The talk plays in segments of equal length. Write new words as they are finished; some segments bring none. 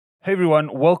Hey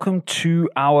everyone, welcome to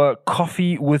our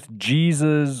Coffee with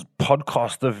Jesus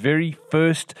podcast, the very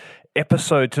first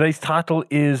episode. Today's title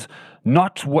is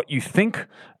Not What You Think,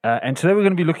 and today we're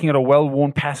going to be looking at a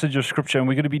well-worn passage of scripture, and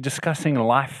we're going to be discussing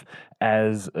life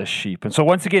as a sheep. And so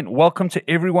once again, welcome to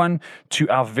everyone to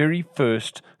our very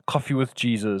first Coffee with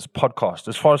Jesus podcast.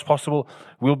 As far as possible,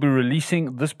 we'll be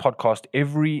releasing this podcast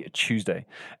every Tuesday.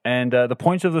 And the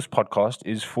point of this podcast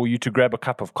is for you to grab a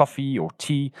cup of coffee or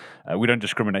tea. We don't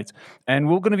discriminate. And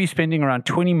we're going to be spending around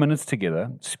 20 minutes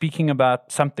together speaking about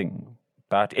something,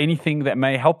 about anything that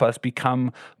may help us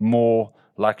become more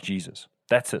like Jesus.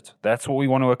 That's it. That's what we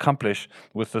want to accomplish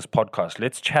with this podcast.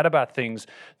 Let's chat about things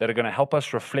that are going to help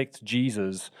us reflect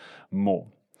Jesus more.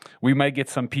 We may get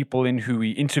some people in who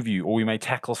we interview, or we may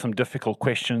tackle some difficult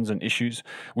questions and issues.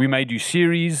 We may do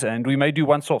series and we may do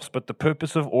one-offs, but the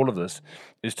purpose of all of this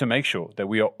is to make sure that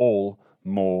we are all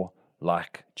more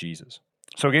like Jesus.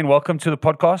 So again, welcome to the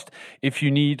podcast. If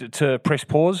you need to press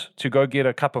pause to go get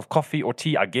a cup of coffee or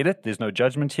tea, I get it. There's no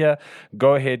judgment here.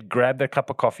 Go ahead, grab that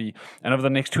cup of coffee, and over the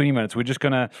next 20 minutes, we're just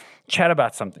going to chat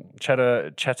about something,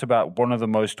 chat about one of the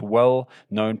most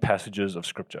well-known passages of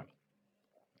Scripture.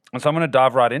 And so I'm going to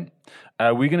dive right in.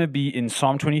 We're going to be in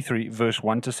Psalm 23, verse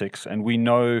 1 to 6, and we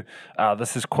know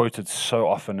this is quoted so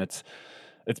often. It's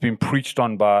been preached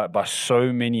on by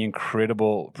so many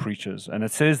incredible preachers, and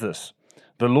it says this: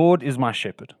 "The Lord is my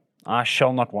shepherd, I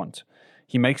shall not want.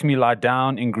 He makes me lie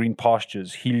down in green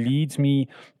pastures. He leads me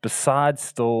beside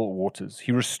still waters.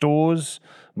 He restores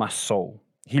my soul.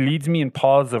 He leads me in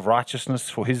paths of righteousness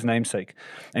for his name's sake.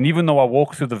 And even though I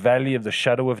walk through the valley of the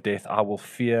shadow of death, I will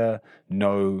fear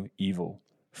no evil.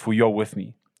 For you're with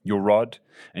me. Your rod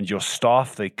and your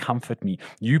staff, they comfort me.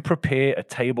 You prepare a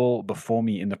table before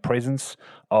me in the presence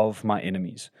of my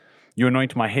enemies. You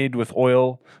anoint my head with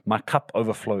oil, my cup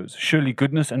overflows. Surely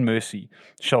goodness and mercy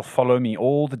shall follow me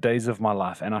all the days of my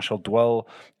life, and I shall dwell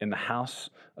in the house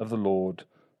of the Lord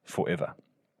forever."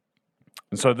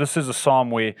 And so this is a psalm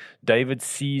where David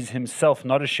sees himself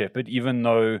not a shepherd, even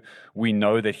though we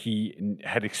know that he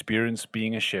had experienced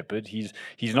being a shepherd.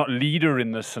 He's not leader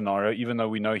in this scenario, even though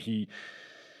we know he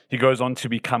goes on to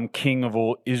become king of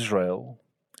all Israel.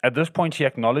 At this point, he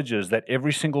acknowledges that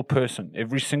every single person,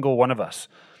 every single one of us,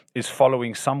 is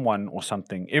following someone or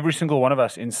something. Every single one of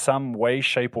us, in some way,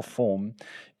 shape, or form,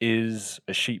 is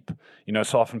a sheep. You know,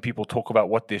 so often people talk about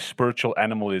what their spiritual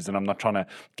animal is, and I'm not trying to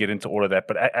get into all of that,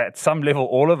 but at some level,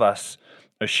 all of us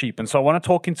are sheep. And so I want to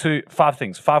talk into five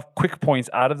quick points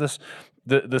out of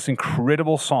this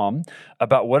incredible psalm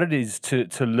about what it is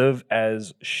to live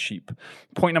as sheep.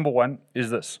 Point number one is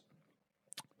this: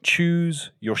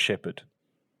 choose your shepherd.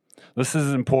 This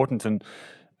is important, and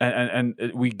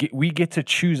we get to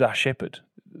choose our shepherd.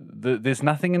 There's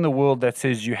nothing in the world that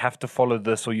says you have to follow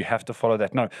this or you have to follow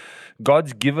that. No,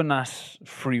 God's given us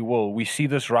free will. We see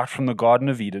this right from the Garden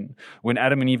of Eden. When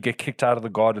Adam and Eve get kicked out of the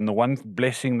garden, the one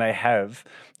blessing they have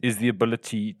is the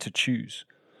ability to choose.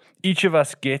 Each of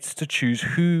us gets to choose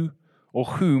who or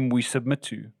whom we submit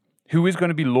to, who is going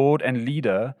to be Lord and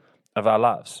leader of our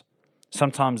lives.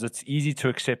 Sometimes it's easy to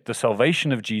accept the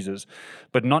salvation of Jesus,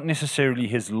 but not necessarily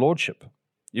his lordship.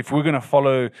 If we're going to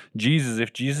follow Jesus,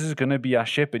 if Jesus is going to be our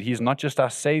shepherd, he's not just our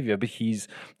savior, but he's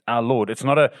our Lord. It's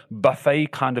not a buffet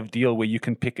kind of deal where you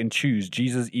can pick and choose.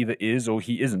 Jesus either is or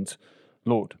he isn't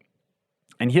Lord.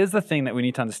 And here's the thing that we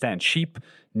need to understand. Sheep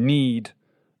need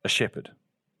a shepherd.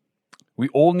 We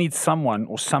all need someone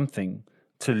or something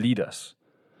to lead us.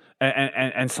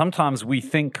 And sometimes we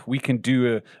think we can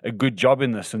do a good job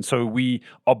in this. And so we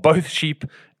are both sheep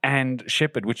and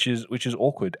shepherd, which is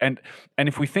awkward. And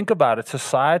if we think about it,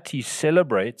 society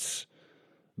celebrates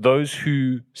those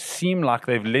who seem like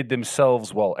they've led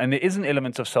themselves well. And there is an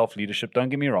element of self-leadership, don't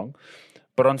get me wrong.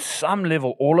 But on some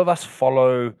level, all of us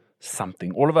follow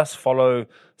something. All of us follow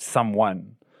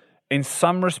someone. In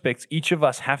some respects, each of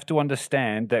us have to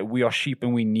understand that we are sheep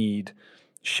and we need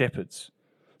shepherds.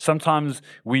 Sometimes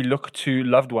we look to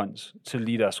loved ones to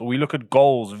lead us, or we look at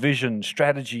goals, vision,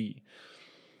 strategy.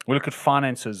 We look at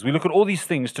finances. We look at all these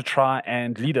things to try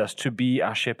and lead us to be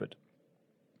our shepherd.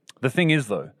 The thing is,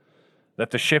 though,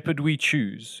 that the shepherd we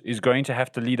choose is going to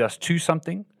have to lead us to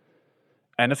something,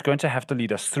 and it's going to have to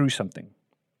lead us through something.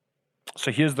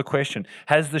 So here's the question.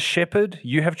 Has the shepherd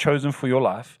you have chosen for your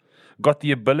life got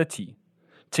the ability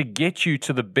to get you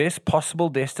to the best possible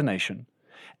destination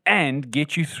and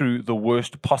get you through the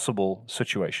worst possible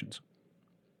situations?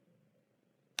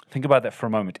 Think about that for a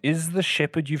moment. Is the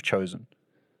shepherd you've chosen,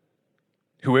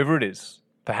 whoever it is,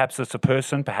 perhaps it's a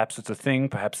person, perhaps it's a thing,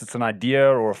 perhaps it's an idea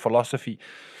or a philosophy,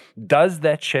 does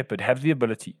that shepherd have the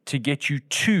ability to get you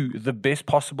to the best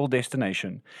possible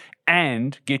destination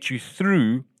and get you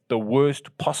through the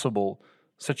worst possible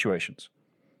situations.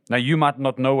 Now, you might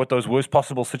not know what those worst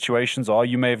possible situations are.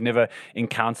 You may have never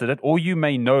encountered it, or you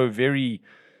may know very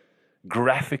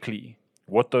graphically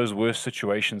what those worst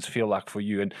situations feel like for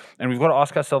you. And we've got to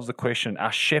ask ourselves the question,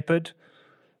 our shepherd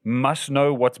must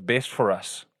know what's best for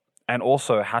us and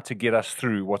also how to get us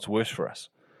through what's worst for us.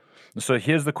 So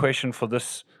here's the question for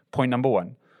this point number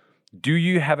 1. Do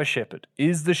you have a shepherd?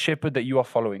 Is the shepherd that you are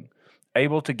following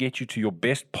able to get you to your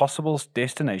best possible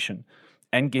destination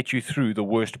and get you through the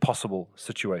worst possible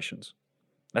situations?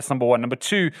 That's number 1. Number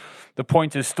 2, the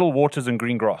point is still waters and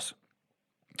green grass.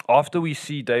 After we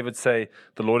see David say,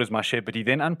 the Lord is my shepherd, he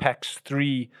then unpacks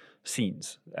 3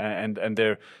 scenes, and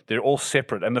they're all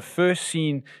separate. And the first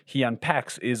scene he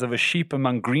unpacks is of a sheep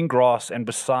among green grass and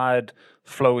beside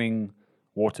flowing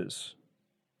waters.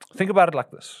 Think about it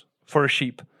like this. For a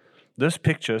sheep, this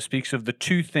picture speaks of the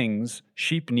 2 things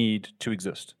sheep need to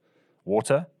exist: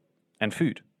 water and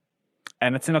food.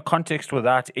 And it's in a context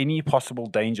without any possible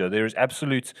danger. There is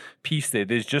absolute peace there.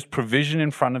 There's just provision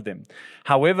in front of them.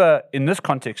 However, in this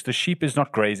context, the sheep is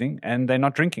not grazing and they're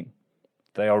not drinking.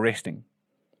 They are resting.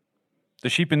 The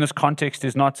sheep in this context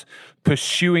is not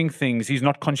pursuing things. He's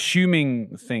not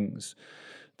consuming things.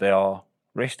 They are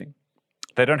resting.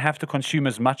 They don't have to consume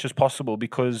as much as possible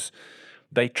because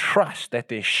they trust that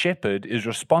their shepherd is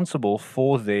responsible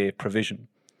for their provision.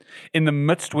 In the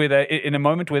midst in a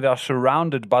moment where they are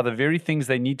surrounded by the very things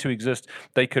they need to exist,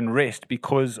 they can rest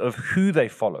because of who they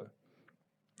follow.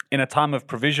 In a time of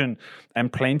provision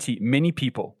and plenty, many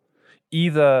people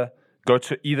either go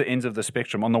to either ends of the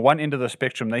spectrum. On the one end of the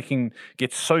spectrum, they can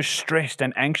get so stressed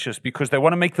and anxious because they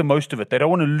want to make the most of it. They don't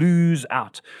want to lose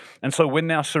out. And so when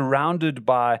they are surrounded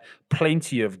by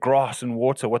plenty of grass and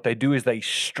water, what they do is they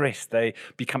stress, they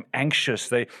become anxious,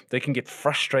 they can get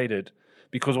frustrated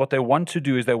because what they want to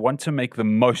do is they want to make the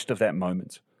most of that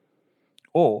moment.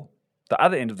 Or the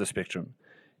other end of the spectrum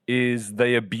is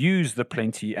they abuse the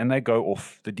plenty and they go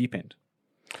off the deep end.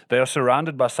 They are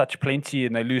surrounded by such plenty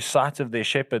and they lose sight of their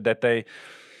shepherd that they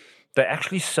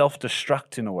actually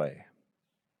self-destruct in a way.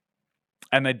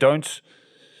 And they don't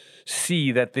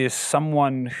see that there's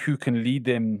someone who can lead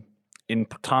them in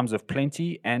times of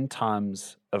plenty and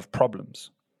times of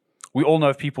problems. We all know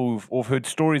of people who've heard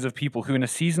stories of people who in a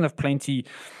season of plenty,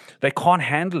 they can't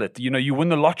handle it. You win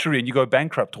the lottery and you go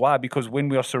bankrupt. Why? Because when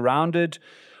we are surrounded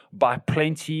by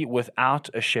plenty without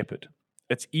a shepherd,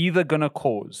 it's either going to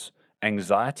cause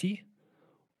anxiety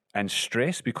and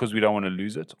stress because we don't want to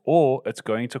lose it, or it's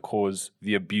going to cause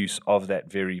the abuse of that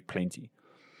very plenty.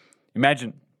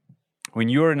 Imagine when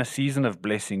you're in a season of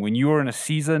blessing, when you're in a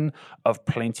season of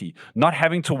plenty, not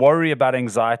having to worry about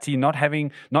anxiety,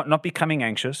 not becoming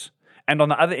anxious, and on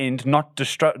the other end, not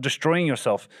destroying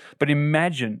yourself. But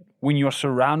imagine when you're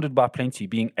surrounded by plenty,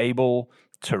 being able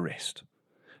to rest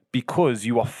because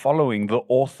you are following the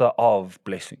author of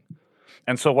blessing.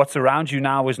 And so what surrounds you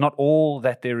now is not all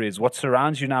that there is. What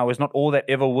surrounds you now is not all that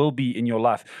ever will be in your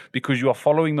life because you are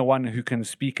following the one who can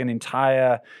speak an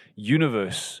entire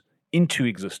universe into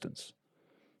existence.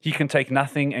 He can take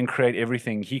nothing and create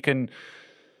everything. He can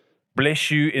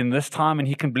bless you in this time and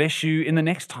he can bless you in the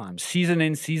next time. Season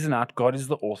in, season out, God is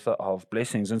the author of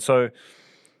blessings. And so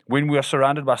when we are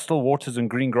surrounded by still waters and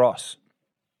green grass,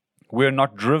 we're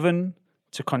not driven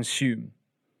to consume.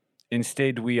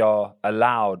 Instead, we are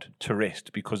allowed to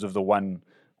rest because of the one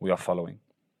we are following.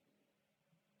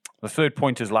 The third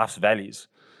point is life's valleys.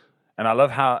 And I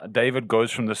love how David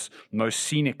goes from this most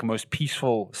scenic, most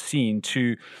peaceful scene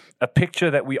to a picture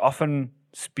that we often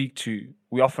speak to,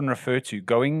 we often refer to,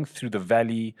 going through the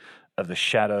valley of the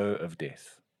shadow of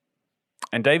death.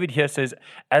 And David here says,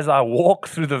 as I walk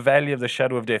through the valley of the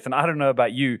shadow of death, and I don't know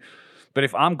about you, but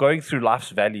if I'm going through life's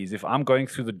valleys, if I'm going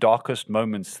through the darkest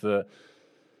moments,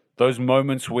 those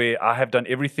moments where I have done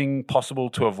everything possible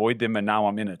to avoid them and now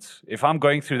I'm in it. If I'm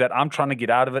going through that, I'm trying to get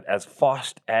out of it as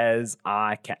fast as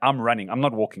I can. I'm running. I'm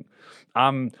not walking.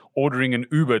 I'm ordering an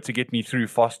Uber to get me through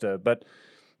faster. But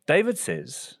David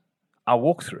says, I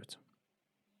walk through it.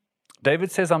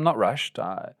 David says, I'm not rushed.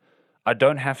 I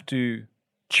don't have to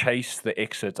chase the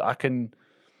exit. I can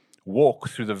walk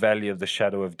through the valley of the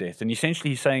shadow of death. And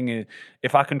essentially he's saying,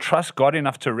 if I can trust God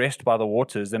enough to rest by the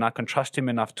waters, then I can trust him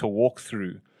enough to walk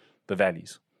through the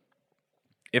valleys.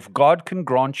 If God can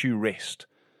grant you rest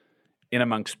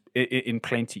in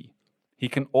plenty, he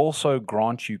can also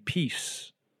grant you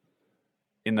peace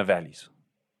in the valleys.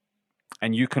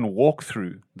 And you can walk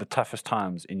through the toughest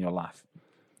times in your life.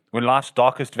 When life's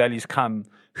darkest valleys come,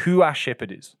 who our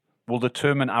shepherd is will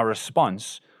determine our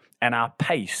response and our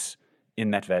pace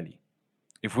in that valley.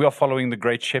 If we are following the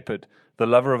great shepherd, the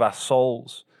lover of our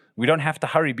souls, we don't have to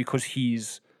hurry because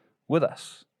he's with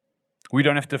us. We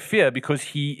don't have to fear because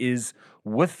He is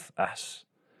with us.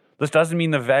 This doesn't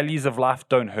mean the valleys of life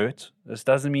don't hurt. This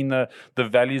doesn't mean the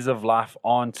valleys of life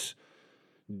aren't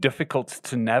difficult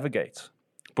to navigate.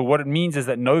 But what it means is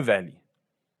that no valley,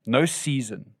 no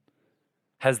season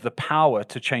has the power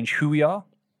to change who we are,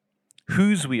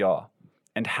 whose we are,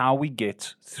 and how we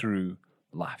get through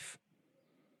life.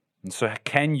 And so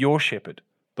can your shepherd,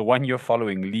 the one you're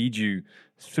following, lead you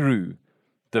through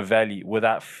the valley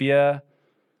without fear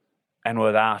and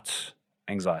without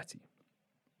anxiety?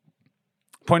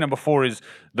 Point number 4 is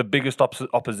the biggest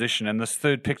opposition. And this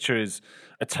third picture is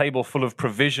a table full of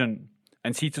provision,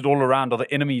 and seated all around are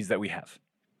the enemies that we have.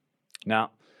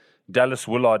 Now, Dallas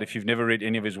Willard, if you've never read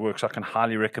any of his works, I can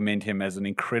highly recommend him as an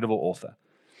incredible author.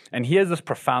 And he has this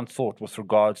profound thought with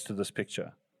regards to this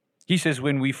picture. He says,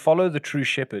 when we follow the true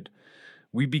shepherd,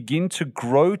 we begin to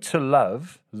grow to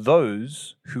love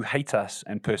those who hate us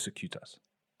and persecute us.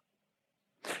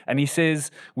 And he says,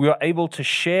 we are able to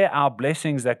share our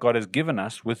blessings that God has given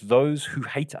us with those who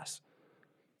hate us.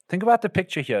 Think about the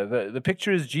picture here. The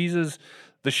picture is Jesus,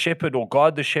 the shepherd, or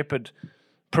God, the shepherd,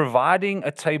 providing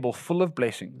a table full of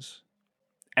blessings,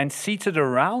 and seated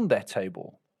around that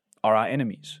table are our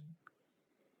enemies.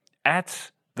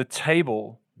 At the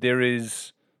table, there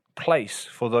is place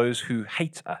for those who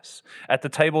hate us. At the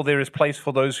table, there is place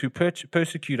for those who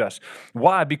persecute us.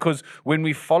 Why? Because when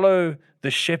we follow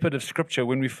the shepherd of Scripture,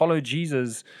 when we follow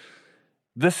Jesus,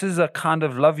 this is a kind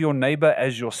of love your neighbor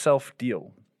as yourself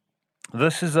deal.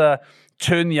 This is a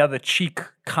turn the other cheek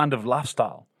kind of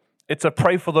lifestyle. It's a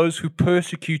pray for those who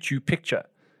persecute you picture.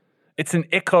 It's an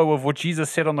echo of what Jesus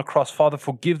said on the cross. Father,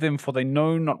 forgive them, for they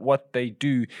know not what they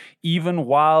do, even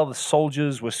while the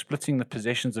soldiers were splitting the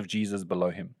possessions of Jesus below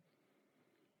him.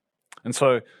 And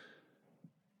so,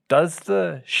 does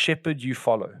the shepherd you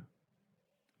follow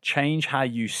change how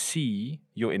you see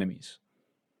your enemies?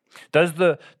 Does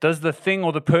the thing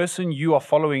or the person you are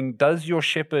following, does your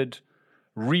shepherd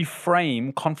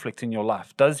reframe conflict in your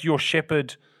life? Does your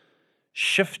shepherd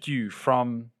shift you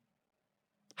from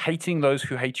hating those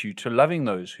who hate you to loving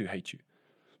those who hate you?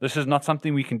 This is not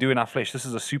something we can do in our flesh. This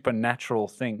is a supernatural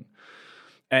thing.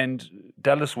 And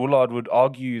Dallas Willard would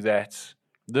argue that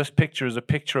this picture is a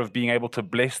picture of being able to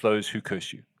bless those who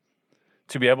curse you,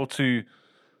 to be able to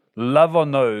love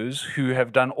on those who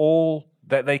have done all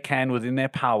that they can within their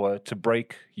power to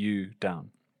break you down.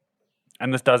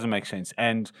 And this doesn't make sense.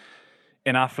 And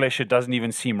in our flesh, it doesn't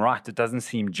even seem right. It doesn't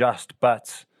seem just.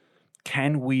 But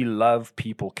can we love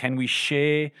people? Can we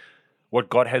share what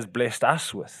God has blessed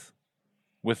us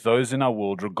with those in our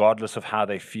world, regardless of how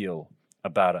they feel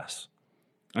about us?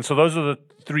 And so those are the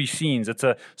 3 scenes. It's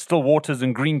a still waters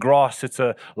and green grass. It's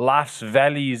a life's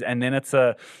valleys. And then it's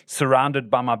a surrounded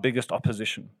by my biggest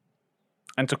opposition.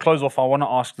 And to close off, I want to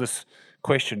ask this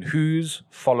question. Who's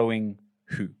following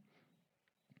who?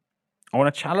 I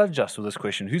want to challenge us with this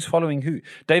question. Who's following who?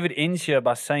 David ends here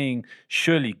by saying,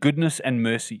 surely goodness and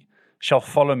mercy shall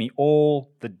follow me all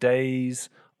the days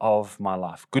of my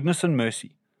life. Goodness and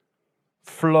mercy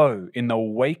flow in the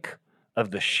wake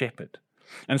of the shepherd.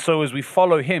 And so as we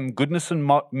follow him, goodness and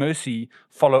mercy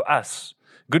follow us.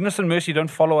 Goodness and mercy don't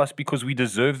follow us because we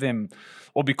deserve them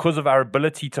or because of our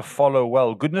ability to follow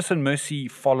well. Goodness and mercy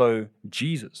follow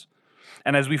Jesus.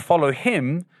 And as we follow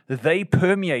him, they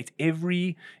permeate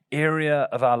every area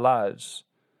of our lives.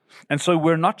 And so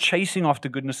we're not chasing after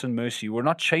goodness and mercy. We're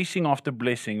not chasing after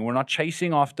blessing. We're not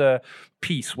chasing after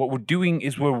peace. What we're doing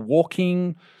is we're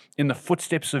walking in the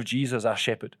footsteps of Jesus, our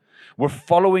shepherd. We're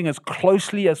following as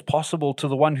closely as possible to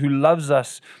the one who loves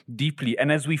us deeply.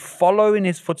 And as we follow in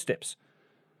his footsteps,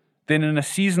 then in a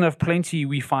season of plenty,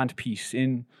 we find peace.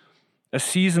 In a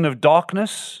season of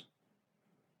darkness,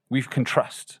 we can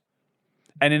trust.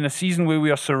 And in a season where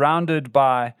we are surrounded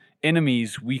by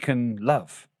enemies, we can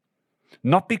love.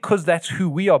 Not because that's who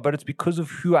we are, but it's because of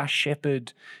who our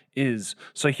shepherd is.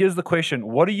 So here's the question.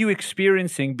 What are you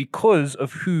experiencing because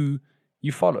of who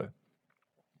you follow?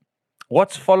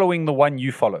 What's following the one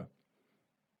you follow?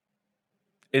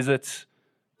 Is it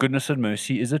goodness and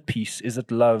mercy? Is it peace? Is it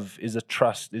love? Is it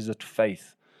trust? Is it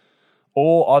faith?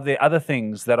 Or are there other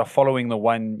things that are following the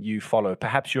one you follow?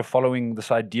 Perhaps you're following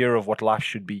this idea of what life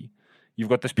should be. You've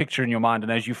got this picture in your mind,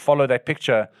 and as you follow that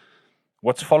picture,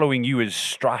 what's following you is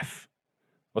strife.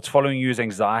 What's following you is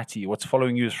anxiety. What's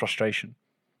following you is frustration.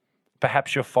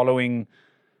 Perhaps you're following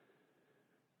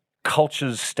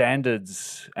culture's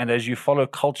standards, and as you follow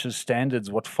culture's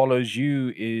standards, what follows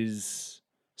you is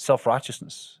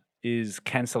self-righteousness, is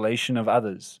cancellation of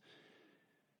others,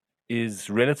 is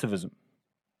relativism.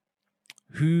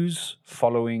 Who's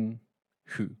following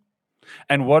who?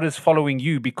 And what is following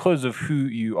you because of who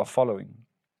you are following?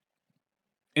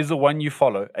 Is the one you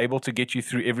follow able to get you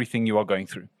through everything you are going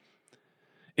through?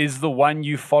 Is the one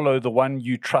you follow the one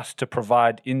you trust to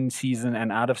provide in season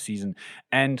and out of season?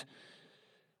 And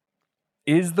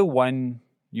is the one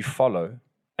you follow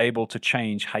able to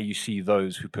change how you see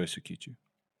those who persecute you?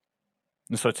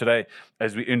 And so today,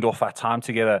 as we end off our time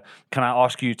together, can I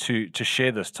ask you to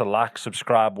share this, to like,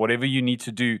 subscribe, whatever you need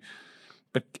to do?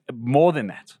 But more than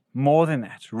that,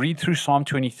 read through Psalm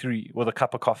 23 with a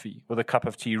cup of coffee, with a cup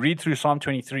of tea. Read through Psalm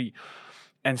 23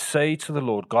 and say to the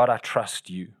Lord, God, I trust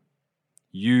you.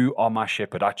 You are my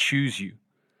shepherd. I choose you.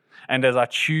 And as I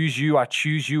choose you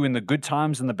in the good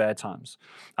times and the bad times.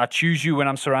 I choose you when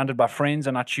I'm surrounded by friends,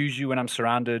 and I choose you when I'm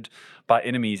surrounded by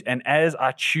enemies. And as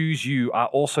I choose you, I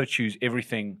also choose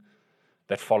everything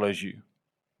that follows you.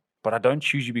 But I don't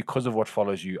choose you because of what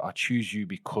follows you. I choose you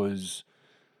because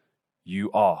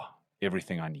you are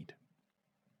everything I need.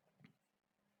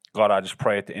 God, I just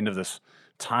pray at the end of this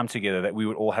time together that we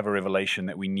would all have a revelation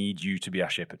that we need you to be our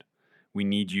shepherd. We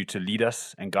need you to lead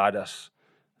us and guide us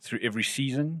through every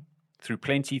season, through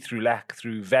plenty, through lack,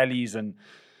 through valleys and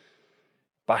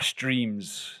by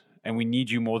streams. And we need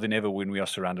you more than ever when we are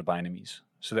surrounded by enemies,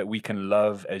 so that we can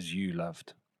love as you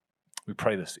loved. We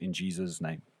pray this in Jesus'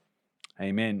 name.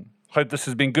 Amen. Hope this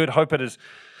has been good. Hope it has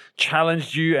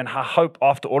challenged you, and I hope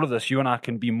after all of this, you and I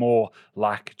can be more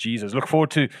like Jesus. Look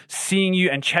forward to seeing you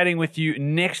and chatting with you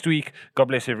next week. God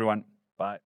bless everyone. Bye.